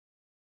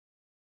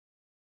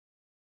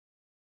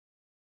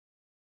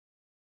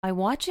By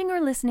watching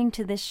or listening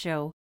to this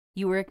show,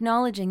 you are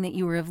acknowledging that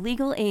you are of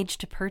legal age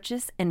to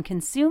purchase and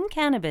consume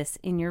cannabis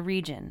in your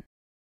region.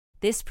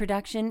 This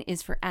production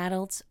is for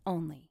adults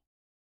only.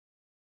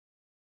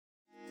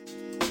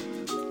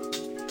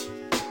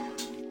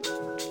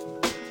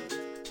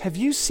 Have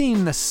you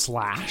seen the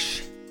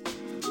Slash?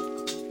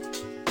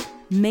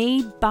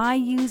 Made by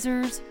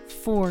users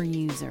for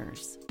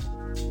users.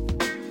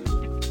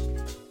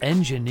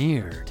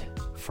 Engineered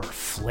for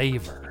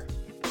flavor.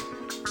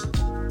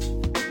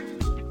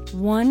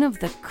 One of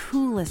the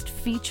coolest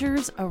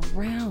features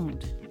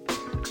around.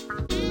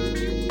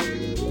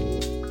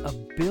 A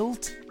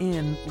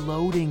built-in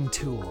loading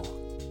tool.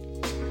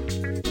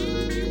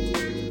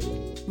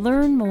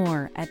 Learn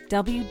more at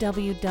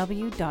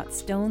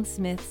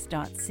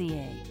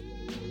www.stonesmiths.ca.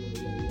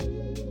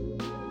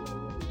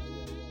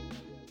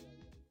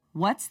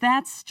 What's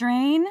that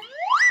strain?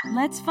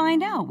 Let's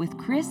find out with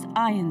Chris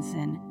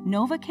Ianson,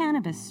 Nova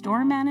Cannabis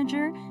store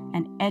manager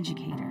and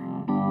educator.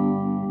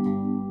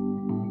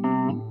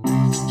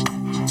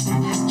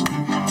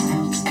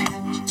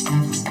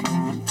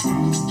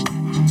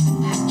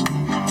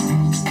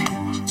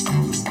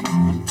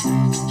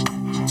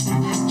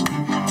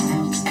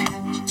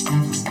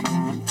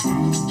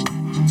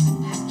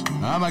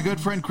 My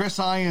good friend Chris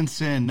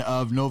Ianson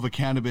of Nova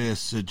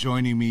Cannabis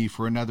joining me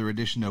for another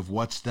edition of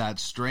What's That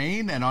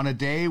Strain, and on a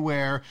day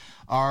where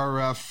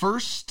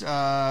yesterday,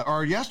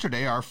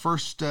 our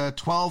first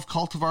 12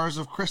 cultivars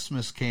of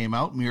Christmas came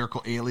out,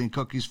 Miracle Alien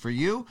Cookies for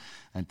you,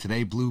 and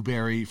today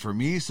Blueberry for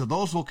me. So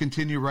those will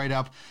continue right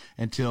up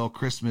until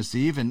Christmas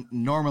Eve. And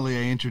normally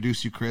I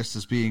introduce you, Chris,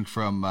 as being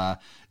from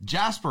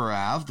Jasper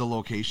Ave, the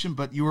location,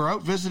 but you were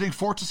out visiting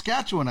Fort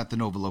Saskatchewan at the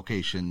Nova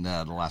location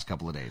the last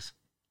couple of days.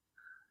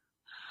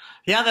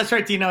 Yeah, that's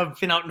right, Dean. I've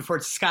been out in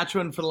Fort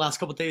Saskatchewan for the last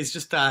couple of days,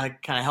 just kind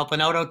of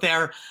helping out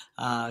there.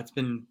 It's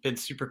been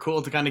super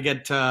cool to kind of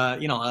get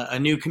a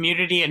new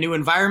community, a new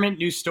environment,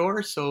 new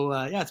store. So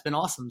yeah, it's been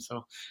awesome.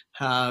 So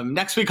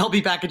next week I'll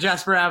be back at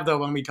Jasper Ave though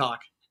when we talk.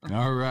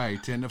 All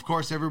right, and of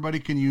course everybody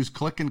can use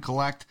Click and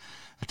Collect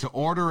to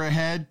order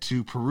ahead,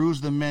 to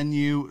peruse the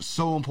menu.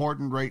 So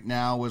important right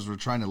now as we're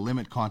trying to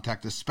limit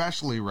contact,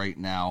 especially right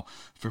now,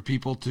 for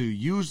people to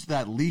use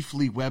that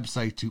Leafly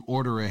website to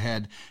order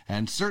ahead,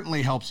 and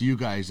certainly helps you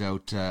guys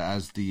out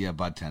as the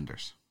bud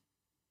tenders.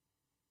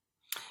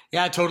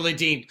 Yeah, totally,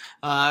 Dean.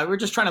 We're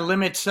just trying to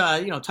limit,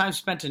 time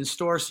spent in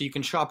store so you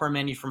can shop our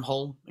menu from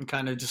home and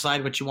kind of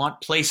decide what you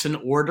want, place an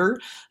order,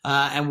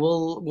 and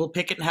we'll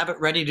pick it and have it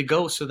ready to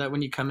go so that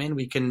when you come in,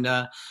 we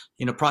can,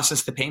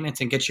 process the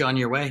payment and get you on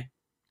your way.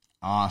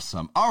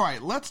 Awesome. All right,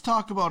 let's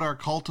talk about our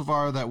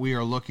cultivar that we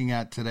are looking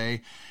at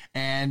today,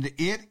 and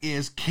it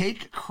is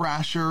Cake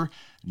Crasher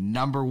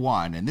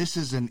 #1. And this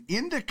is an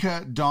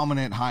indica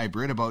dominant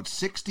hybrid, about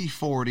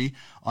 60-40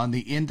 on the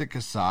indica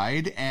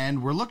side,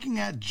 and we're looking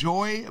at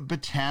Joy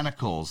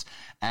Botanicals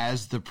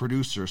as the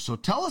producer. So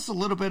tell us a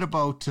little bit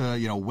about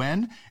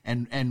when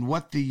and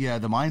what the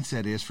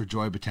mindset is for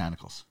Joy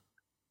Botanicals.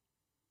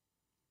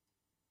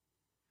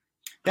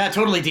 Yeah,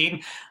 totally,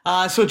 Dean.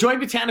 So Joy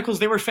Botanicals,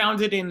 they were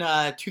founded in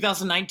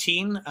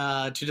 2019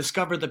 to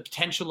discover the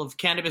potential of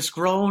cannabis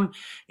grown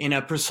in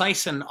a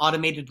precise and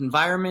automated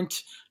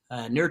environment,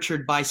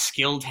 nurtured by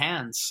skilled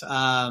hands.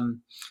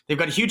 They've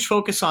got a huge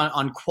focus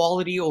on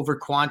quality over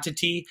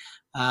quantity,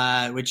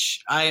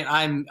 which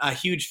I'm a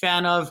huge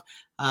fan of.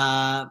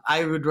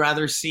 I would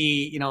rather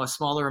see, a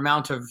smaller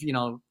amount of,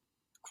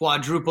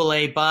 quadruple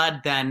A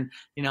bud than,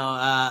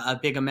 a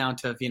big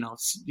amount of,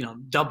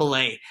 double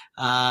A.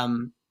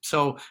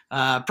 So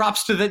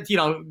props to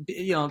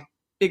the,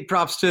 big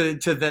props to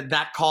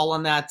that call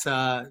on that.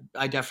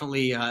 I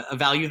definitely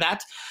value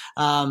that.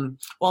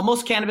 While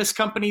most cannabis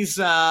companies,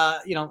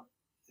 have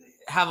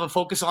a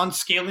focus on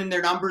scaling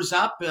their numbers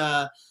up,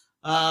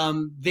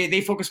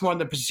 they focus more on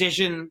the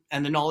precision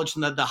and the knowledge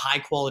and the high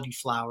quality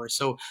flower.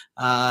 So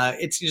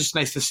it's just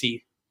nice to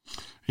see.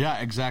 Yeah,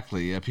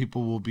 exactly.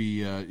 People will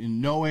be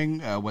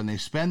knowing when they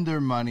spend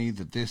their money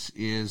that this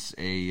is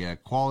a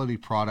quality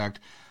product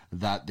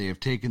that they have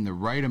taken the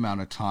right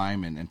amount of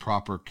time and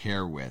proper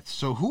care with.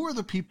 So who are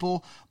the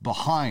people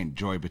behind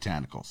Joy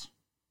Botanicals?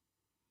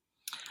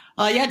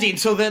 Yeah, Dean.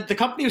 So the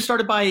company was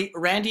started by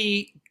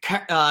Randy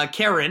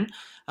Karen,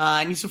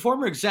 and he's a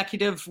former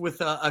executive with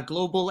a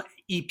global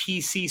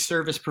EPC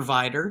service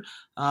provider.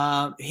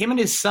 Him and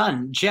his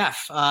son,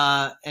 Jeff,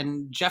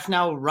 and Jeff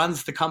now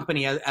runs the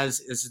company as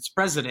its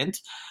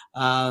president.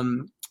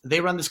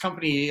 They run this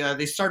company.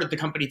 They started the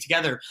company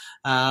together.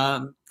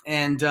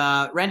 And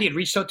Randy had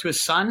reached out to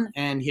his son,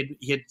 and he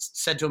had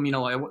said to him,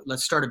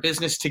 let's start a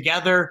business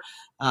together.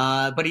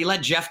 But he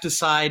let Jeff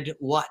decide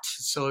what.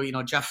 So,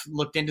 Jeff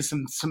looked into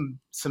some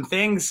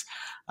things,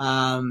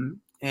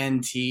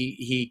 and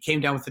he came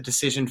down with a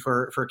decision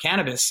for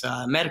cannabis,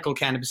 medical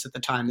cannabis at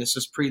the time. This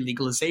was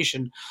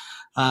pre-legalization.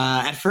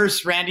 At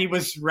first, Randy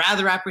was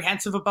rather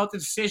apprehensive about the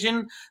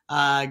decision,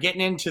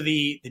 getting into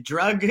the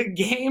drug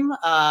game.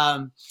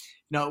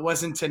 It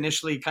wasn't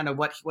initially kind of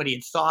what he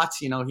had thought.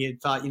 He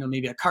had thought,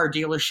 maybe a car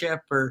dealership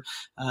or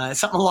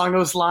something along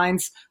those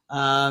lines.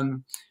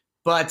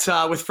 But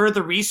with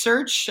further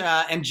research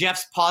and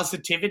Jeff's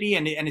positivity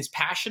and his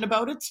passion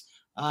about it,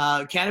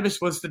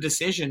 cannabis was the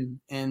decision.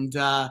 And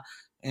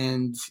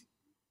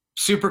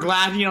super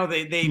glad,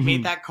 they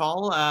made that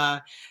call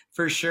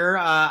for sure.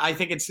 I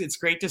think it's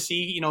great to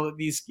see,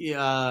 these,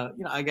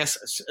 I guess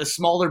a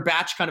smaller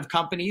batch kind of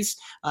companies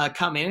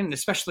come in, and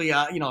especially,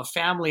 a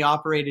family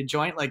operated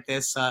joint like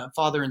this,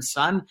 father and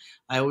son.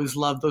 I always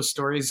love those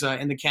stories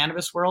in the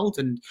cannabis world,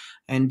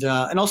 and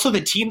also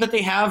the team that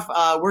they have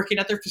working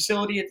at their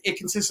facility. It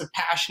consists of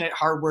passionate,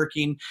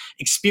 hardworking,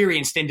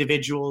 experienced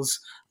individuals.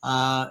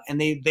 And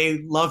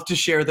they love to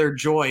share their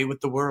joy with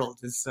the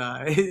world is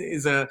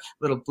a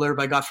little blurb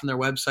I got from their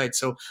website.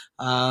 So,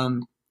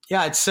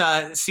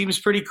 it seems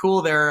pretty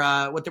cool.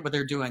 What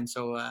they're doing.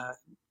 So,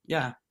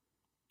 yeah.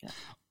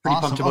 Pretty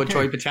Awesome. pumped about Okay.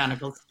 Joy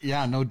Botanicals.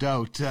 Yeah, no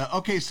doubt.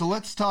 Okay, so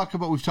let's talk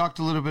about, we've talked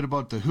a little bit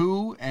about the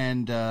who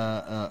and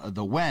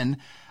the when.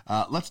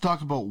 Let's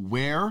talk about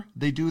where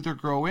they do their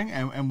growing.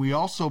 And we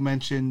also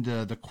mentioned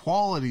the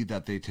quality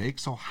that they take.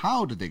 So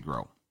how do they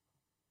grow?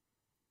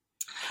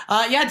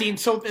 Yeah, Dean.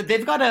 So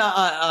they've got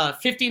a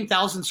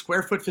 15,000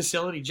 square foot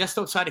facility just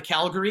outside of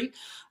Calgary.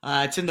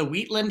 It's in the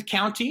Wheatland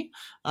County.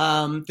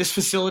 This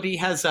facility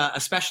has a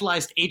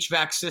specialized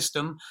HVAC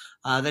system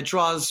that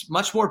draws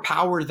much more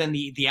power than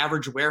the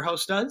average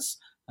warehouse does,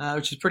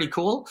 which is pretty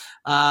cool.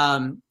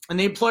 And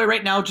they employ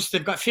right now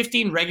they've got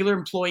 15 regular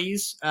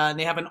employees, and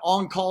they have an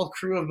on-call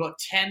crew of about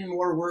 10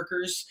 more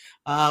workers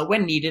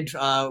when needed,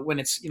 when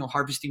it's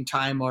harvesting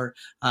time or.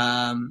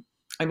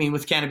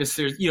 With cannabis,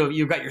 there's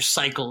you've got your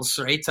cycles,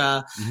 right?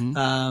 So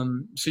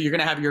you're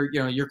gonna have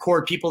your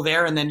core people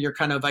there, and then your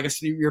kind of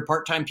your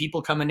part-time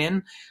people coming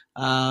in,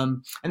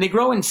 and they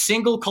grow in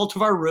single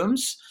cultivar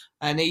rooms,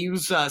 and they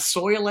use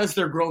soil as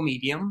their grow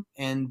medium,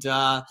 and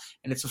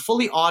it's a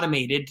fully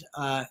automated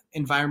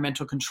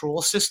environmental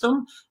control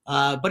system,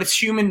 but it's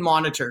human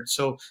monitored.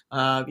 So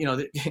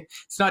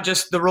it's not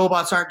just the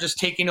robots aren't just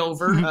taking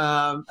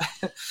over.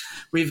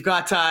 We've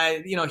got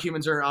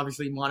humans are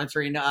obviously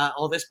monitoring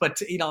all this, but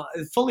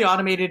fully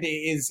automated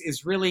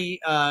is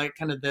really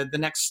kind of the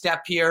next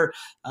step here,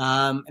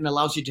 and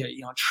allows you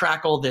to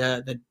track all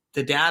the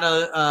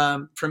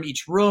data from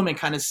each room and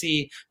kind of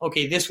see,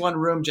 okay, this one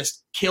room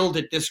just killed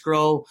it, this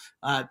grow.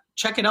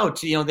 Check it out.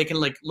 They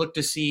can look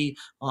to see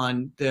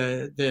on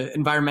the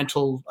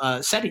environmental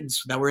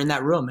settings that were in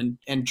that room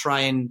and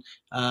try and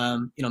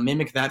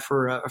mimic that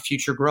for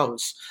future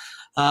grows.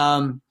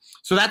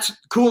 So that's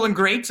cool and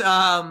great.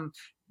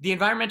 The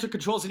environmental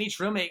controls in each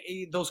room,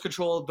 those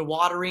control the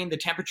watering, the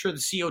temperature, the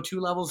CO2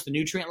 levels, the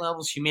nutrient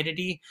levels,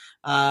 humidity,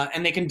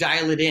 and they can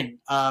dial it in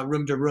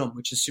room to room,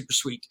 which is super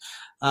sweet.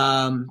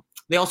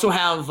 They also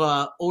have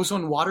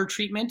ozone water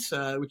treatment,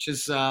 which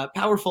is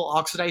powerful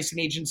oxidizing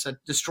agents that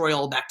destroy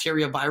all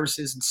bacteria,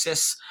 viruses, and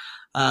cysts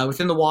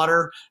within the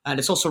water, and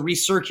it's also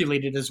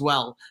recirculated as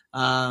well.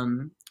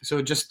 So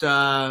just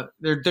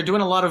they're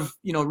doing a lot of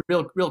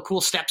real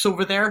cool steps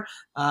over there,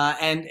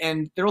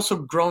 and they're also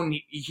grown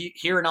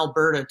here in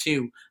Alberta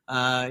too.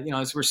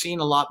 As we're seeing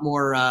a lot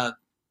more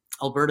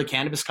Alberta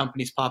cannabis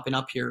companies popping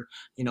up here,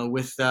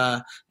 with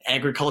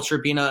agriculture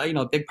being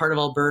a big part of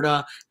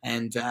Alberta,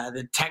 and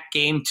the tech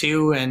game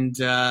too, and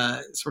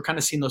so we're kind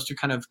of seeing those two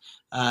kind of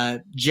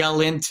gel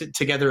in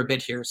together a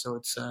bit here. So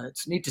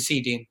it's neat to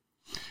see, Dean.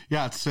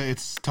 Yeah,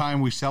 it's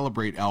time we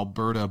celebrate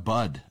Alberta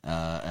bud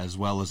as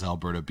well as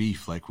Alberta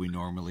beef like we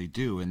normally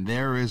do. And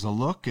there is a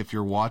look, if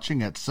you're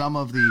watching, at some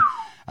of the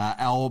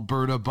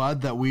Alberta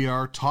bud that we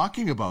are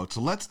talking about.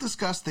 So let's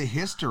discuss the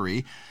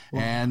history.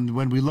 And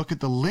when we look at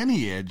the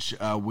lineage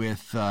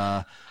with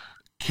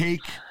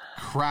Cake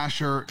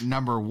Crasher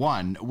number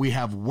 1, we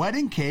have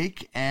Wedding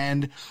Cake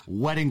and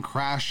Wedding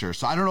Crasher.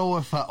 So I don't know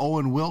if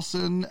Owen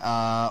Wilson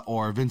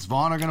or Vince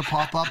Vaughn are going to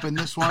pop up in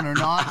this one or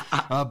not,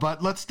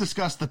 but let's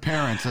discuss the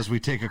parents as we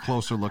take a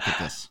closer look at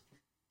this.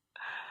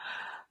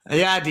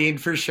 Yeah, Dean,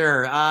 for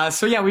sure.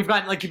 So yeah, we've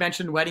got, like you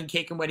mentioned, Wedding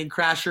Cake and Wedding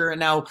Crasher. And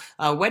now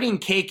Wedding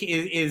Cake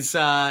is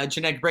a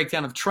genetic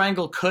breakdown of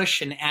Triangle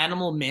Kush and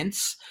Animal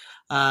Mints.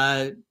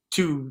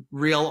 Two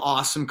real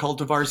awesome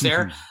cultivars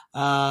there.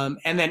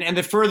 And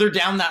then further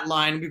down that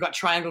line, we've got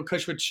Triangle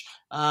Kush, which,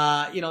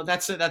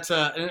 that's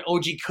an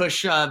OG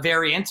Kush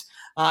variant.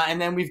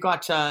 And then we've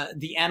got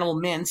the Animal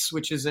Mints,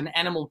 which is an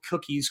animal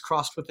cookies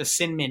crossed with a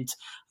Sin Mint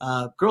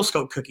Girl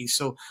Scout cookies.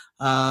 So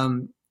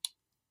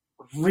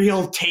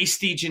real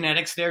tasty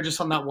genetics there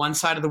just on that one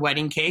side of the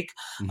Wedding Cake.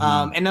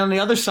 And on the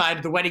other side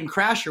of the Wedding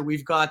Crasher,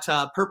 we've got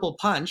Purple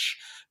Punch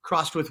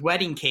crossed with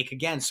Wedding Cake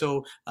again.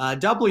 So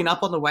doubling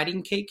up on the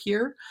Wedding Cake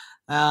here.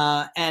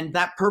 And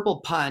that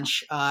Purple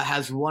Punch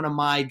has one of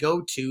my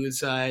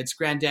go-tos. It's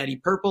Granddaddy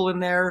Purple in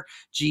there,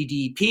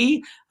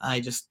 GDP.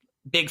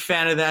 Big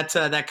fan of that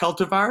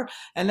cultivar.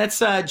 And that's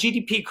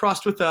GDP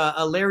crossed with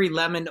a Larry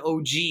Lemon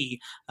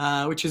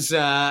OG, which is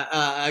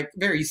a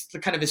very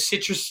kind of a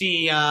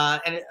citrusy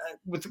and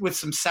with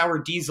some sour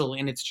diesel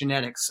in its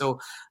genetics. So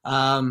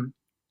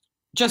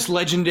just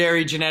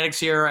legendary genetics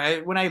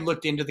here. When I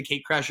looked into the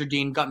Cake Crasher,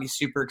 Dean, got me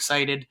super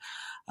excited.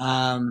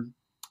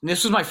 And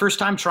this was my first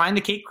time trying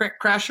the Cake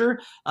Crasher.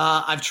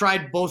 I've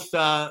tried both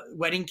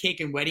Wedding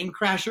Cake and Wedding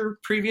Crasher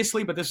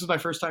previously, but this was my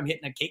first time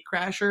hitting a Cake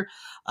Crasher.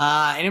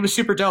 And it was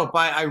super dope.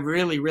 I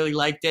really, really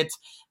liked it.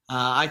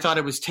 I thought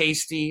it was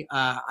tasty.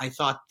 I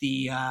thought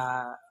the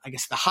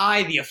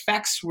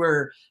effects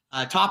were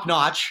top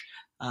notch.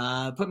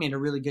 Put me in a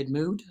really good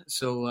mood.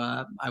 So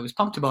I was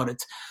pumped about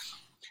it.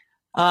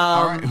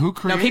 All right, who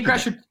created Cake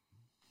Crasher? it?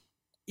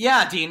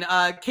 Yeah, Dean.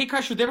 Cake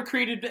Crasher, they were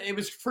created, it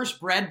was first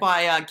bred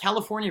by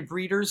California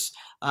breeders,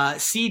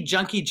 Seed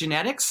Junkie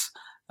Genetics.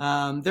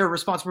 They're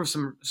responsible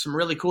for some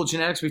really cool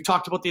genetics. We've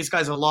talked about these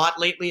guys a lot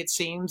lately, it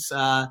seems.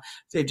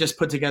 They've just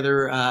put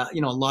together, a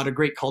lot of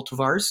great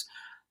cultivars.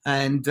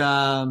 And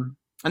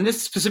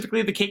this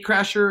specifically, the Cake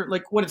Crasher,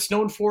 like what it's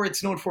known for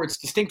its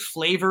distinct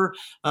flavor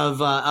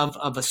of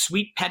a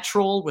sweet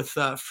petrol with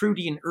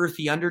fruity and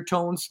earthy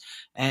undertones,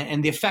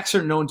 and the effects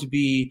are known to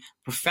be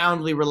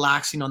profoundly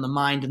relaxing on the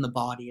mind and the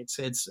body. It's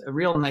a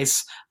real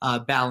nice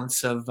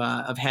balance of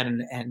head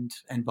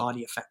and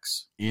body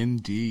effects.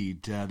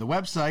 Indeed. The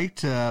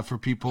website for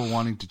people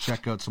wanting to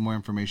check out some more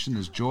information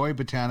is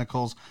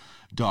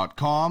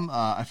joybotanicals.com.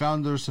 I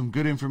found there's some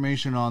good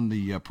information on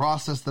the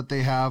process that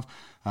they have.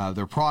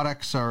 Their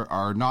products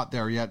are not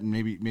there yet, and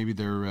maybe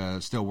they're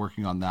still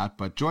working on that.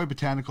 But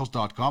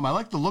joybotanicals.com. I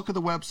like the look of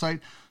the website.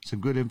 Some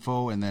good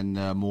info, and then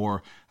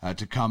more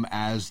to come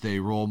as they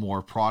roll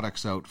more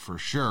products out for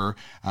sure.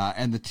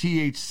 And the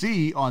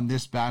THC on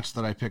this batch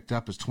that I picked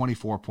up is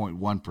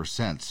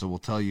 24.1%. So we'll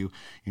tell you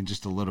in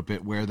just a little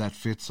bit where that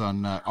fits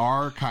on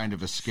our kind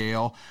of a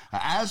scale.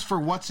 As for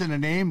what's in a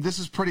name, this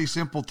is pretty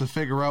simple to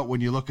figure out when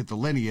you look at the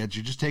lineage.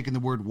 You're just taking the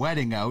word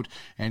wedding out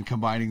and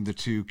combining the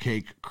two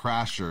Cake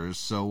Crashers.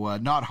 So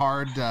not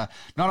hard.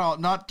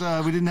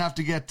 We didn't have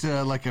to get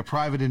like a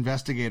private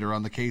investigator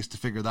on the case to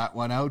figure that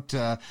one out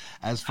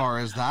as far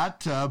as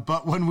that.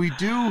 But when we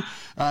do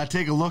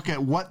take a look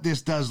at what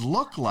this does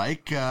look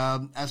like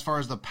as far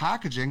as the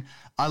packaging,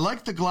 I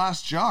like the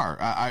glass jar.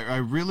 I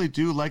really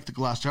do like the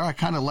glass jar. I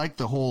kind of like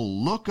the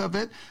whole look of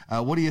it.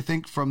 What do you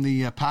think from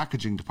the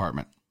packaging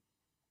department?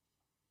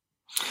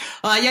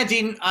 Yeah,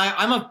 Dean,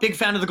 I'm a big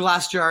fan of the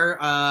glass jar.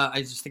 I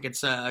just think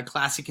it's a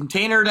classy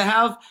container to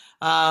have.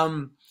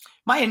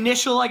 My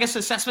initial,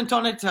 assessment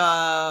on it,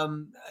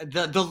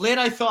 the lid,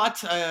 I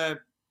thought,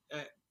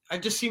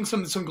 I've just seen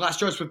some glass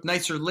jars with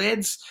nicer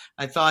lids.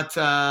 I thought,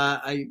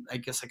 I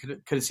guess I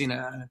could have seen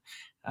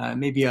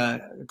maybe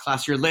a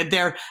classier lid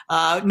there.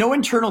 No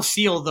internal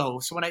seal though.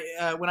 So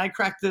when I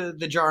cracked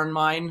the jar in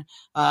mine,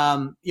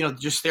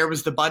 just there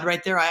was the bud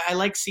right there. I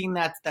like seeing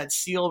that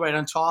seal right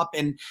on top,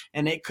 and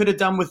it could have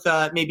done with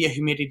maybe a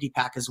humidity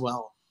pack as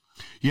well.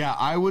 Yeah,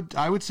 I would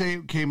say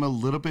it came a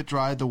little bit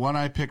dry. The one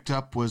I picked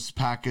up was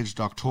packaged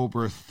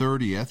October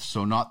 30th,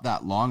 so not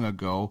that long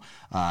ago.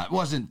 It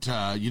wasn't,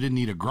 you didn't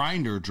need a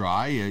grinder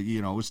dry.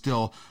 It was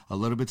still a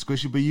little bit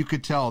squishy, but you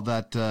could tell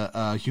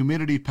that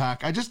humidity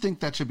pack, I just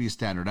think that should be a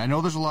standard. I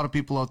know there's a lot of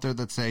people out there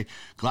that say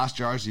glass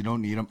jars, you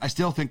don't need them. I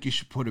still think you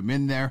should put them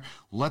in there.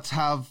 Let's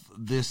have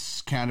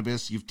this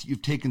cannabis.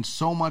 You've taken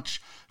so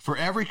much, for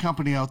every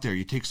company out there,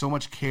 you take so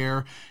much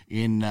care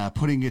in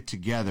putting it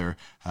together.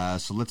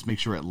 So let's make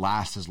sure it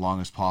lasts as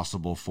long as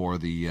possible for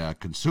the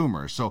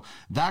consumer. So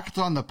that's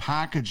on the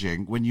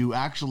packaging. When you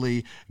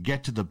actually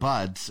get to the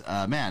buds,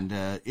 they're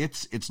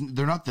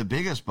not the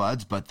biggest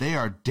buds, but they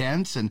are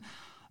dense. And,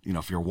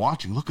 if you're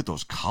watching, look at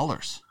those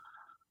colors.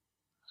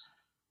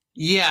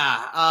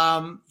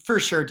 Yeah, for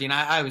sure, Dean.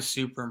 I was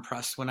super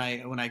impressed when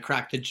I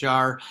cracked the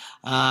jar.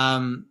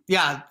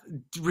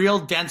 Real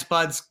dense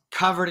buds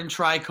covered in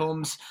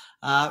trichomes,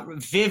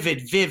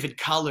 vivid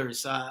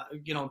colors. A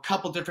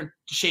couple different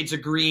shades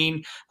of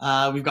green.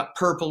 We've got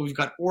purple, we've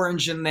got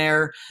orange in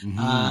there.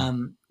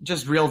 Mm-hmm.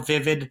 Just real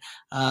vivid.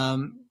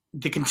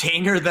 The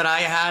container that I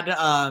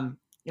had,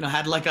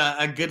 had like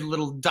a good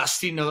little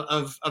dusting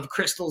of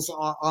crystals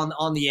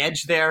on the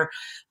edge there,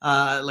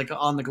 like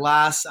on the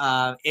glass.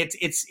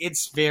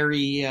 It's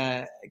very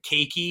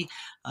cakey.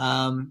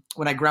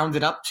 When I ground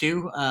it up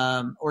too,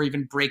 or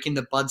even breaking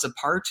the buds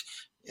apart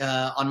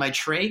on my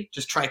tray,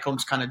 just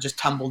trichomes kind of just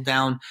tumbled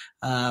down.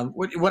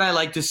 What I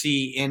like to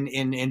see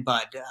in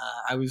bud.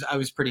 I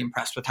was pretty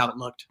impressed with how it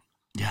looked.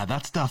 Yeah,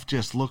 that stuff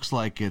just looks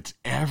like it's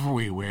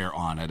everywhere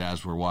on it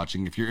as we're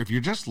watching. If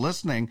you're just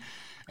listening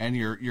and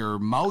your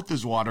mouth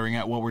is watering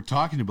at what we're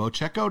talking about,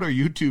 check out our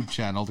YouTube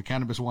channel, the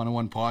Cannabis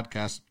 101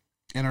 podcast,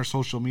 and our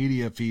social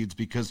media feeds,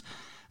 because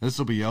this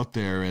will be out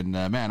there. And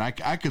I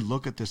could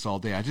look at this all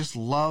day. I just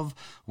love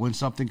when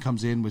something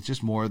comes in with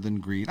just more than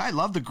green. I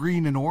love the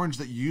green and orange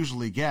that you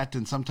usually get,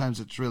 and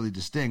sometimes it's really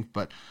distinct,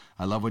 but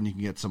I love when you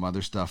can get some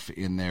other stuff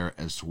in there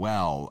as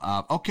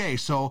well. Okay,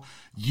 so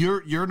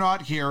you're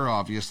not here,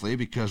 obviously,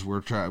 because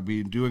we're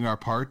doing our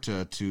part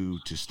to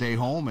stay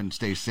home and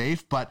stay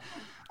safe, but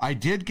I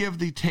did give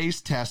the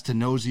taste test to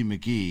Nosy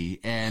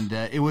McGee, and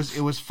it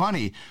was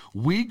funny.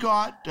 We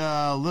got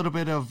a little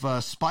bit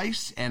of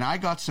spice, and I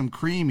got some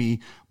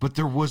creamy, but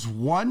there was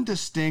one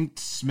distinct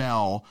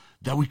smell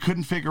that we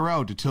couldn't figure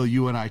out until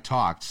you and I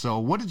talked. So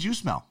what did you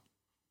smell?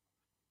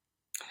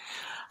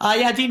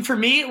 Yeah, Dean, for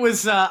me, it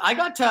was, I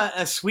got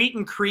a sweet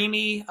and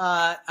creamy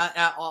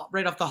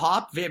right off the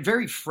hop,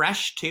 very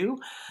fresh too.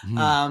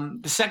 The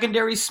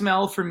secondary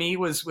smell for me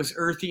was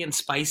earthy and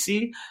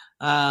spicy.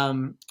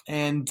 And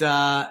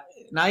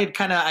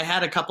I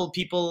had a couple of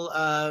people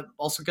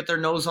also get their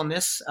nose on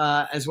this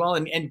as well.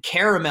 And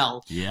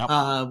caramel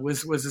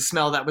was a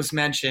smell that was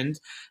mentioned.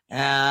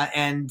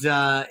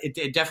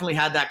 It definitely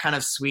had that kind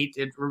of sweet.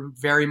 It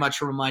very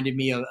much reminded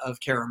me of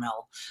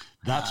caramel.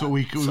 That's what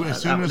we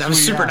that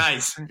was super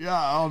nice.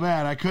 Yeah. Oh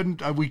man,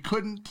 we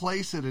couldn't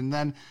place it. And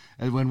then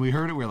when we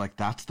heard it, we were like,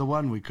 that's the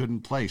one we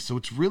couldn't place. So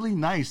it's really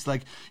nice.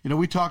 Like,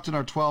 we talked in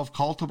our 12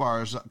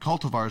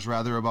 cultivars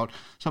rather, about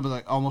something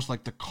like almost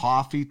like the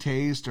coffee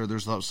taste, or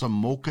there's some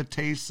mocha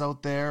tastes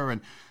out there.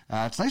 And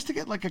it's nice to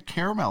get like a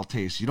caramel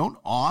taste. You don't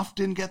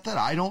often get that.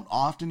 I don't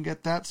often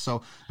get that.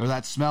 Or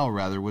that smell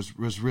rather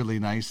was really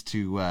nice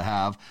to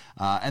have.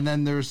 And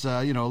then there's,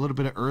 a little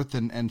bit of earth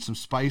and some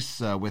spice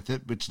with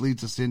it, which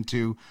leads us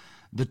into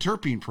the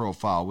terpene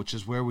profile, which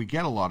is where we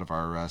get a lot of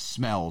our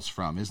smells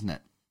from, isn't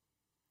it?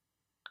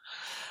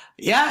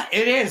 Yeah,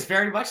 it is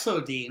very much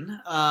so, Dean.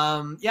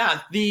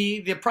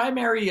 The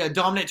primary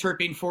dominant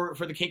terpene for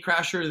the Cake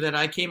Crasher that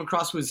I came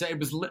across was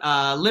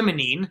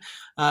limonene,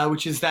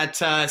 which is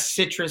that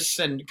citrus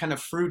and kind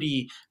of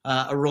fruity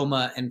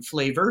aroma and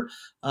flavor.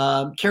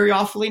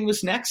 Caryophyllene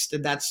was next,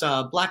 and that's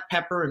black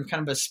pepper and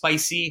kind of a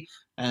spicy,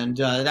 and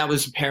that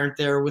was apparent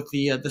there with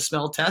the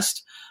smell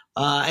test.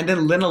 And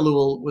then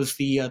linalool was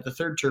the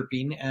third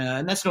terpene,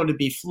 and that's known to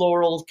be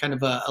floral, kind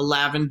of a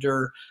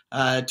lavender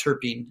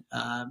terpene.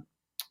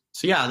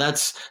 So yeah,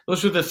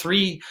 those were the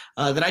three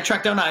that I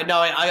tracked down.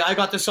 I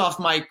got this off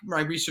my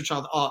research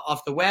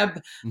off the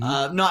web,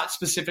 not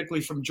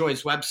specifically from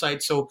Joy's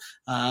website. So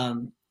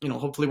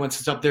hopefully once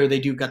it's up there,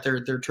 they do got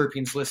their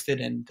terpenes listed,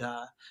 and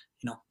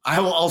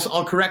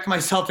I'll correct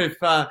myself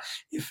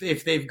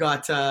if they've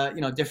got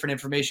different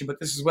information. But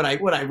this is what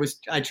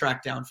I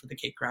tracked down for the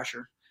Cake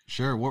Crasher.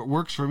 Sure,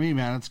 works for me,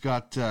 man. It's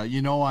got,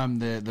 I'm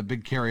the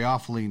big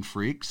caryophyllene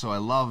freak, so I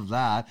love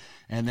that.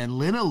 And then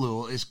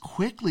linalool is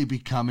quickly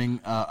becoming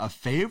a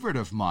favorite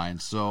of mine,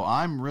 so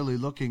I'm really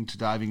looking to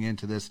diving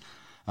into this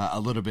a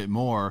little bit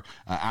more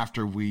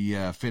after we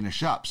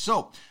finish up.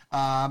 So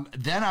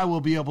then I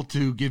will be able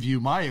to give you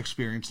my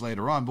experience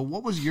later on, but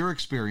what was your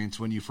experience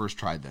when you first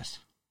tried this?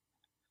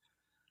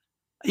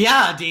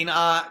 Yeah, Dean,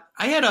 I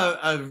had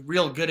a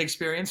real good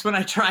experience when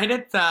I tried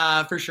it,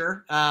 for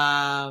sure.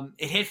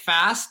 It hit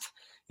fast.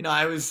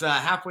 I was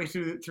halfway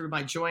through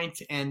my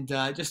joint and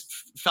just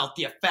felt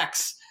the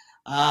effects.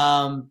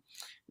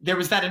 There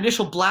was that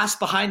initial blast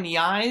behind the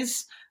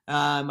eyes.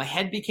 My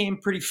head became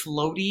pretty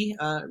floaty,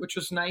 which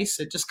was nice.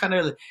 It just kind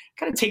of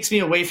takes me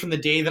away from the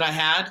day that I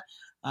had.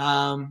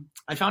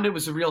 I found it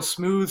was a real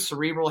smooth,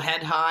 cerebral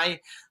head high.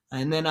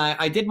 And then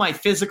I did my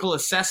physical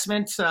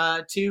assessment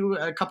too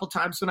a couple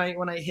times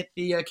when I hit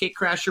the Cake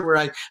Crasher,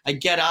 where I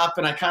get up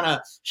and I kind of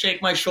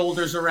shake my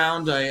shoulders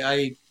around.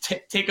 I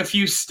take a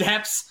few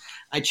steps.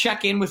 I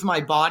check in with my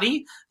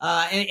body,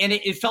 and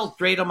it felt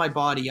great on my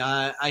body.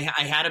 I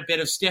had a bit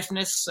of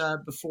stiffness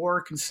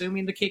before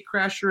consuming the Cake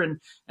Crasher, and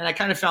I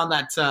kind of found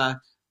that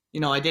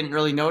I didn't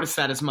really notice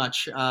that as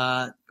much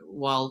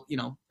while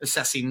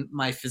assessing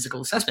my physical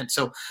assessment.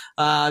 So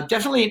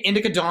definitely an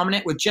indica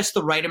dominant with just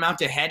the right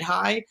amount of head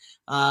high.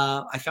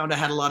 I found I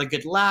had a lot of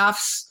good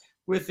laughs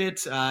with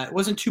it. It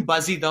wasn't too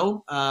buzzy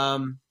though,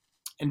 and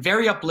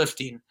very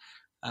uplifting.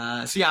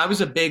 So yeah, I was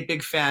a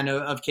big fan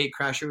of Cake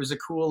Crasher. It was a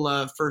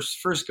cool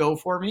first go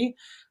for me.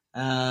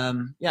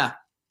 Yeah,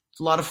 it's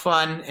a lot of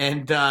fun,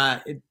 and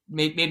it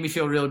made me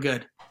feel real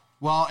good.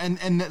 Well,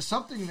 and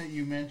something that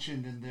you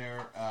mentioned in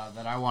there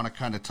that I want to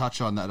kind of touch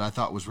on that I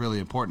thought was really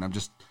important. I'm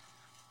just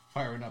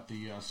firing up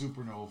the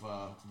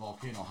Supernova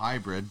Volcano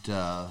Hybrid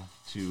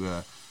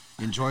to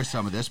enjoy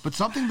some of this. But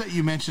something that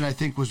you mentioned I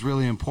think was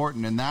really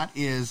important, and that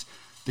is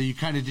that you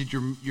kind of did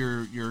your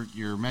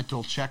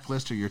mental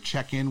checklist or your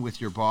check-in with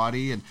your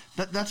body, and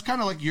that's kind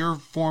of like your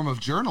form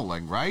of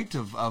journaling, right?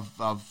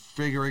 Of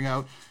figuring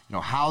out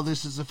how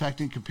this is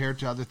affecting compared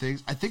to other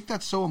things. I think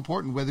that's so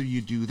important, whether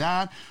you do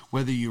that,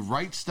 whether you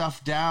write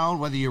stuff down,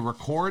 whether you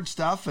record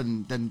stuff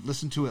and then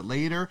listen to it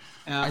later.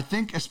 I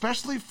think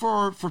especially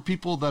for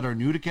people that are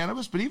new to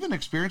cannabis, but even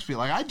experienced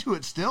people, like I do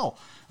it still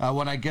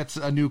when I get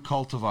a new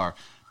cultivar,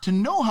 to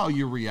know how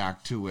you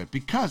react to it,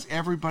 because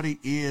everybody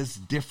is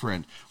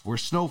different. We're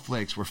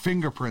snowflakes, we're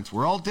fingerprints,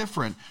 we're all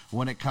different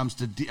when it comes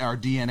to our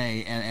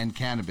DNA and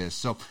cannabis.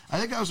 So I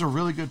think that was a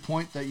really good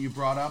point that you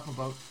brought up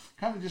about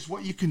kind of just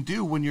what you can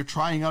do when you're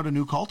trying out a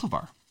new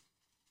cultivar.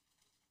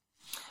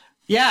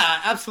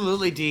 Yeah,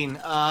 absolutely, Dean.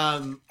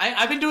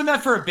 I've been doing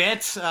that for a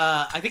bit.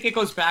 I think it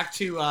goes back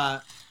to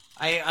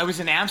I was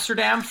in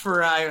Amsterdam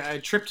for a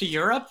trip to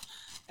Europe,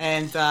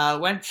 and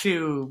went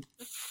to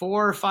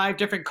 4 or 5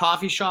 different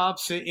coffee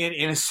shops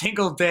in a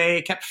single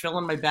day. Kept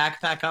filling my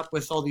backpack up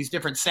with all these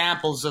different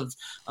samples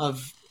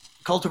of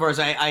cultivars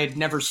I had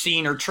never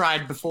seen or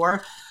tried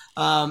before.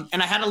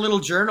 And I had a little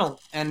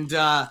journal, and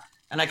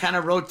I kind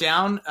of wrote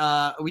down,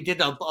 we did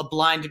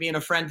me and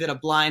a friend did a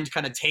blind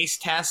kind of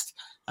taste test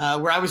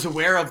where I was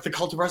aware of the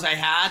cultivars I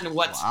had and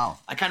what Wow.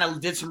 I kind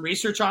of did some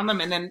research on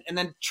them, and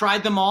then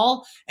tried them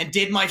all and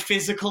did my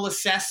physical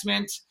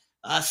assessment.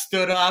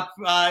 Stood up,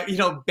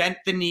 bent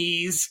the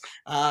knees,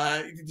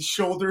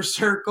 shoulder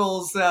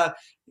circles,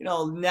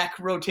 neck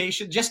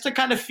rotation, just to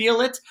kind of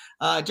feel it,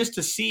 just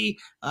to see,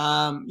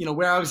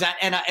 where I was at.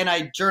 And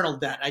I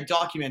journaled that. I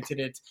documented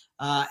it.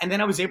 And then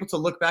I was able to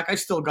look back. I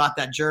still got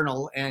that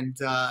journal. And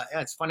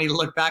it's funny to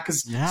look back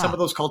because some of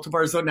those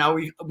cultivars, though, now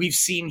we've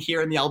seen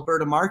here in the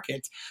Alberta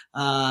market.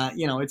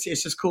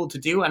 It's just cool to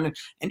do. And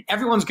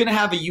everyone's going to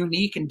have a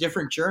unique and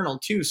different journal,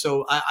 too.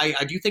 So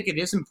I do think it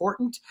is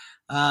important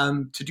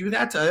to do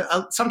that.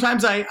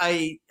 Sometimes I'm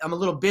a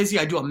little busy.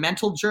 I do a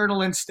mental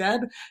journal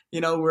instead,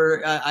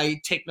 where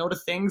I take note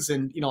of things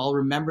and, I'll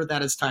remember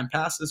that as time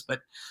passes.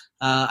 But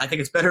I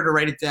think it's better to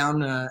write it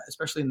down,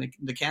 especially in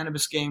the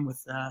cannabis game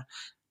with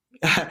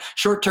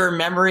short-term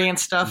memory and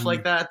stuff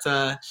like that.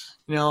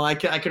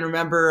 I can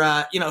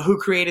remember, who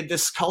created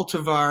this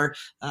cultivar,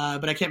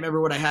 but I can't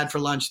remember what I had for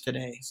lunch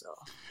today. So.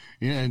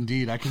 Yeah,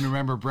 indeed. I can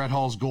remember Brett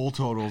Hall's goal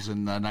totals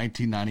in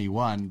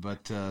 1991,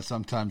 but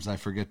sometimes I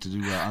forget to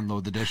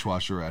unload the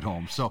dishwasher at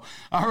home. So,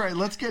 all right,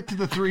 let's get to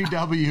the 3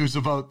 W's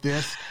about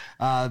this.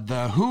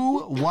 The who,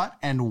 what,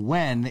 and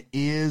when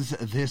is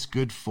this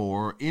good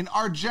for, in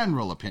our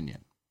general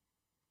opinion?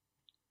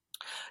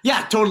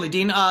 Yeah, totally,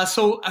 Dean.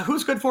 So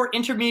who's good for?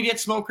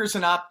 Intermediate smokers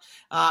and up.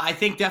 I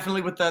think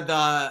definitely with the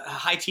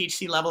high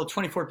THC level of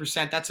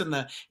 24%, that's in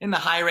the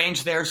high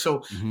range there.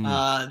 So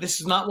this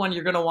is not one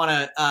you're going to want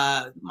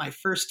to. My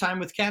first time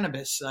with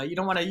cannabis, you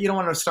don't want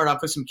to start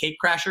off with some Cake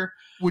Crasher.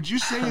 Would you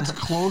say it's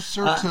close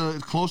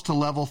to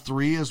level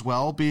 3 as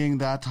well, being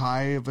that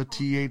high of a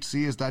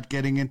THC? Is that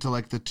getting into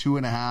like the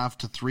 2.5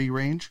 to 3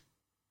 range?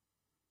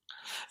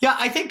 Yeah,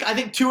 I think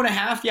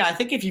 2.5. Yeah, I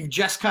think if you've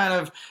just kind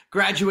of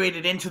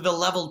graduated into the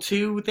level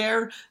 2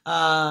 there,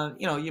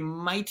 you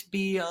might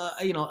be,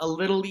 a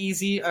little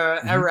easy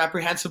or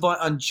apprehensive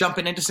on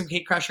jumping into some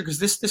Cake Crasher, because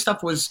this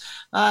stuff was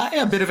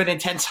a bit of an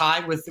intense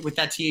high with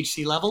that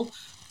THC level.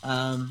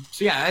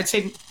 So yeah, I'd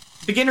say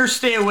beginners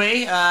stay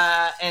away,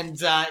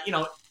 and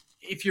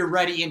if you're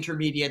ready,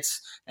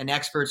 intermediates and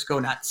experts go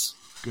nuts.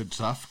 Good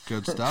stuff.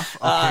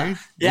 Okay.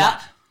 Yeah.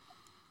 What?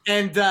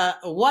 And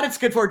what it's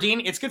good for,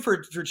 Dean, it's good for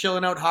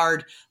chilling out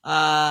hard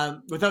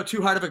without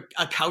too hard of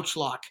a couch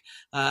lock.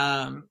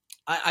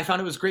 I found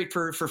it was great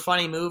for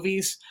funny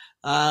movies.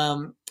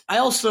 I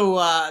also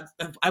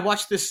I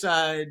watched this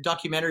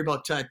documentary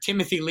about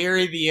Timothy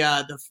Leary,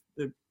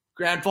 the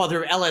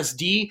grandfather of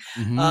LSD,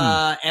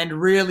 and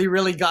really,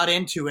 really got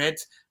into it.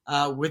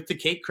 With the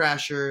Cake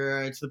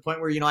Crasher, to the point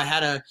where, I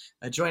had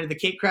a joint of the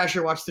Cake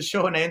Crasher, watched the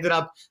show, and I ended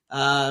up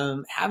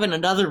having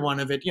another one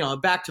of it,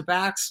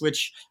 back-to-backs,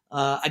 which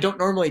I don't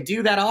normally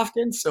do that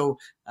often. So,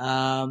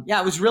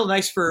 it was real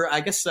nice for,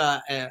 I guess,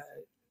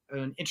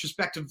 an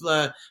introspective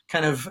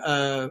kind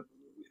of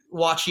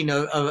watching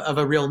of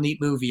a real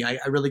neat movie. I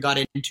really got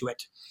into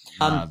it.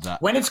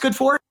 When it's good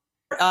for,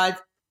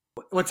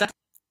 what's that?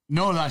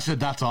 No, I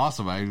said that's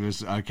awesome.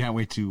 I can't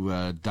wait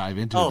to dive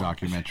into the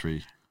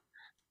documentary.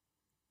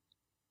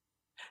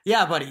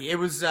 Yeah, buddy, it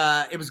was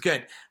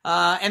good.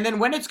 And then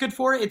when it's good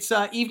for, it's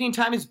evening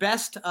time is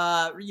best.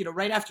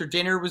 Right after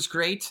dinner was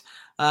great.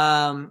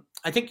 I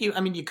think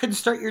you could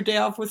start your day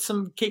off with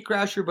some Cake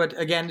Crasher, but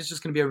again, it's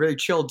just going to be a really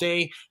chill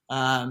day.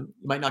 You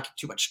might not get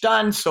too much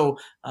done. So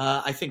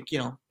I think,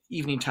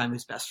 evening time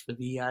is best for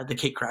the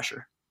Cake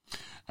Crasher.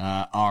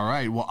 All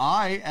right. Well,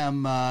 I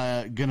am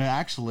going to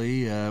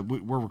actually,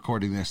 we're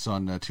recording this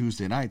on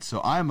Tuesday night, so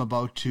I'm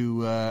about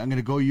to, I'm going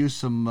to go use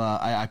some,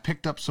 I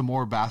picked up some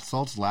more bath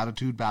salts,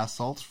 Latitude bath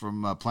salts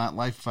from Plant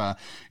Life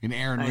in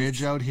Erin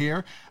Ridge out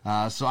here.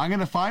 So I'm going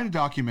to find a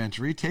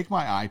documentary, take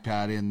my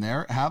iPad in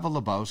there, have a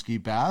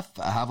Lebowski bath,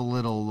 have a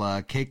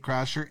little Cake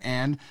Crasher,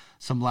 and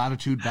some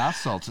Latitude bath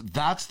salts.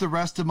 That's the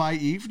rest of my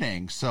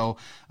evening. So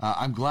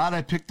I'm glad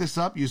I picked this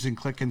up using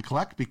Click and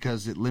Collect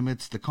because it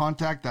limits the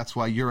contact. That's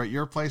why you're at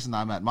your place and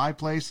I'm at my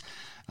place.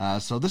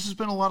 So this has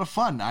been a lot of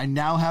fun. I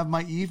now have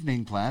my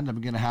evening planned.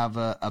 I'm going to have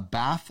a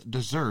bath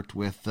dessert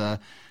with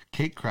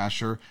Cake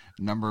Crasher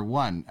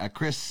 #1.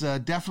 Chris,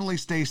 definitely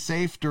stay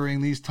safe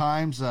during these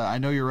times. I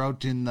know you're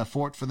out in the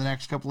fort for the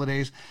next couple of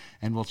days,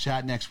 and we'll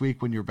chat next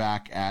week when you're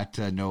back at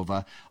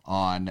Nova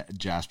on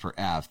Jasper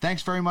Ave.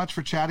 Thanks very much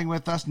for chatting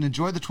with us, and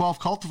enjoy the 12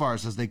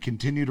 cultivars as they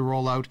continue to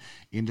roll out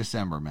in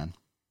December, man.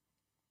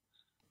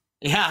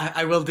 Yeah,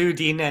 I will do,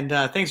 Dean, and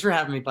thanks for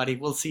having me, buddy.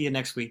 We'll see you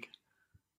next week.